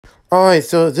Alright,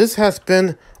 so this has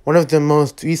been one of the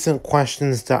most recent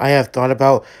questions that I have thought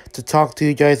about to talk to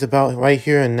you guys about right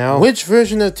here and now. Which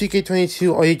version of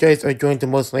 2K22 are you guys are going to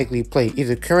most likely play?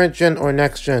 Either current gen or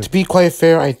next gen? To be quite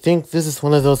fair, I think this is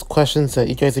one of those questions that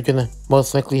you guys are gonna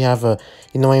most likely have a,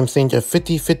 you know what I'm saying, a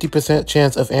 50%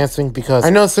 chance of answering, because I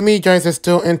know some of you guys are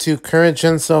still into current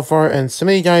gen so far, and some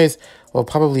of you guys, well,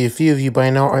 probably a few of you by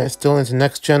now are still into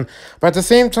next gen. But at the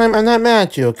same time, I'm not mad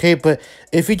at you, okay? But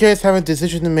if you guys have a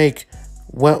decision to make,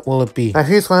 what will it be? Now,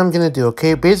 here's what I'm gonna do,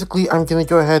 okay? Basically, I'm gonna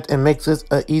go ahead and make this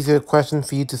an easier question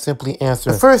for you to simply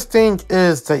answer. The first thing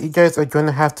is that you guys are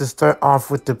gonna have to start off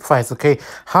with the price, okay?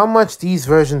 How much these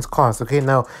versions cost, okay?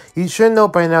 Now, you should know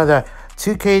by now that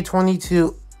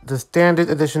 2K22, the standard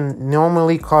edition,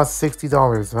 normally costs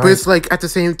 $60, right? But it's like, at the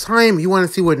same time, you want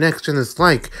to see what next gen is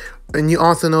like. And you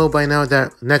also know by now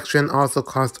that next gen also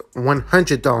costs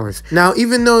 $100. Now,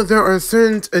 even though there are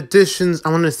certain editions,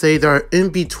 I want to say, that are in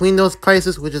between those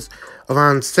prices, which is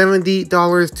around $70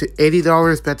 to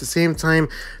 $80, but at the same time,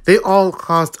 they all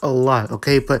cost a lot,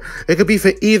 okay? But it could be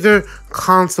for either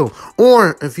console,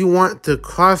 or if you want the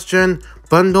cross-gen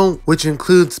bundle, which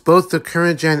includes both the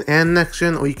current gen and next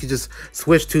gen, or you could just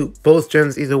switch to both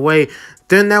gens either way,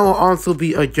 then that will also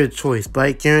be a good choice. But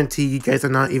I guarantee you guys are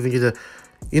not even gonna,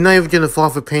 you're not even gonna fall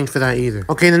for paying for that either.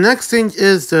 Okay, the next thing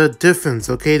is the difference,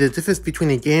 okay? The difference between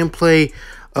the gameplay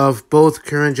of both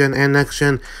current gen and next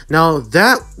gen. Now,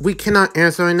 that we cannot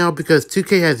answer right now because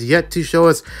 2K has yet to show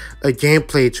us a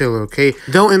gameplay trailer, okay?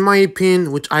 Though, in my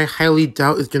opinion, which I highly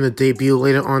doubt is gonna debut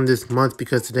later on this month,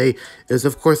 because today is,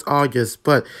 of course, August.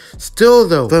 But still,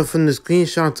 though, but from the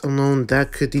screenshots alone,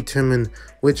 that could determine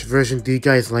which version do you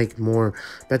guys like more.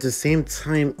 But at the same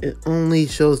time, it only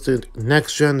shows the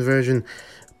next gen version.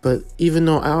 But even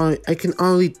though I can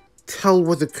already tell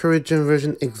what the current gen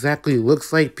version exactly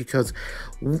looks like, because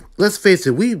let's face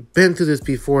it, we've been through this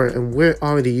before and we're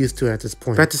already used to it at this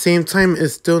point. But at the same time,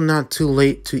 it's still not too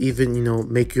late to even, you know,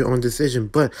 make your own decision.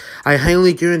 But I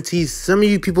highly guarantee some of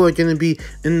you people are going to be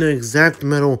in the exact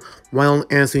middle while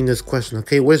answering this question,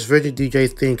 okay? Which version do you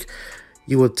guys think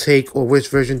you will take, or which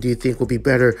version do you think will be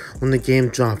better when the game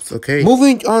drops, okay?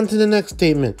 Moving on to the next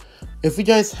statement. If you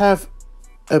guys have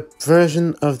a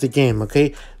version of the game,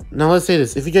 okay? Now let's say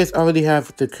this. If you guys already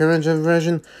have the current gen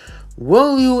version,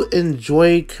 will you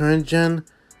enjoy current gen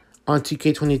on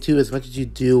 2K22 as much as you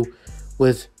do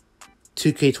with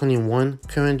 2K21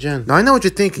 current gen? Now I know what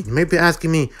you're thinking. You may be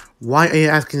asking me, why are you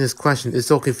asking this question? It's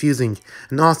so confusing.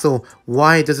 And also,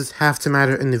 why does this have to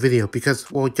matter in the video?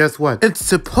 Because, well, guess what? It's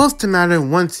supposed to matter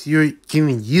once you're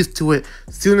getting used to it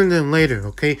sooner than later,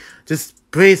 okay? Just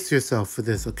brace yourself for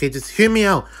this, okay? Just hear me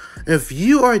out. If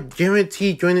you are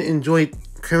guaranteed going to enjoy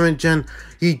current gen,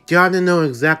 you gotta know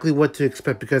exactly what to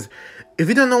expect, because if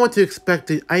you don't know what to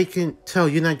expect, I can tell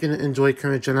you're not gonna enjoy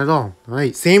current gen at all,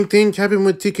 right? Same thing happened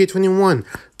with 2K21.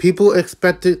 People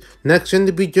expected next gen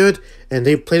to be good, and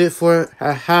they played it for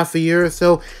a half a year or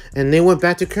so, and they went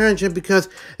back to current gen because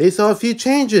they saw a few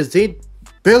changes. They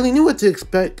barely knew what to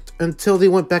expect until they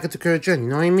went back into current gen, you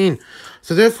know what I mean?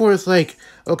 So therefore, it's like,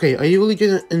 okay, are you really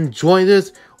gonna enjoy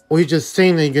this, or you're just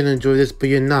saying that you're gonna enjoy this, but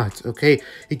you're not, okay?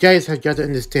 You guys have got to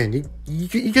understand.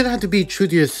 You're gonna have to be true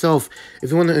to yourself if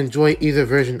you want to enjoy either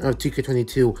version of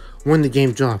 2K22 when the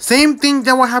game drops. Same thing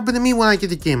that will happen to me when I get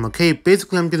the game, okay?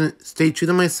 Basically, I'm gonna stay true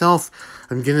to myself.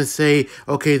 I'm gonna say,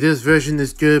 okay, this version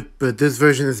is good, but this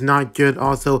version is not good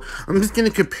also. I'm just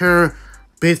gonna compare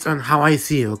based on how I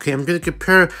see it, okay? I'm gonna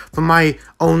compare from my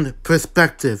own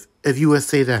perspective, if you would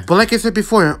say that. But like I said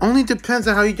before, it only depends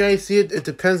on how you guys see it. It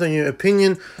depends on your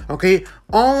opinion, okay?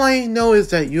 All I know is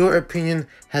that your opinion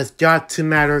has got to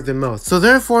matter the most. So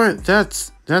therefore,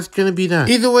 that's gonna be that.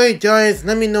 Either way, guys,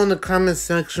 let me know in the comment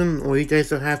section, or you guys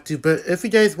don't have to, but if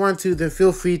you guys want to, then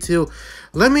feel free to.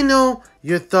 Let me know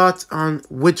your thoughts on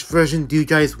which version do you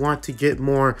guys want to get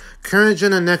more, current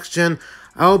gen or next gen.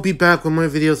 I'll be back with more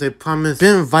videos, I promise.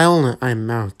 Been violent, I'm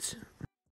out.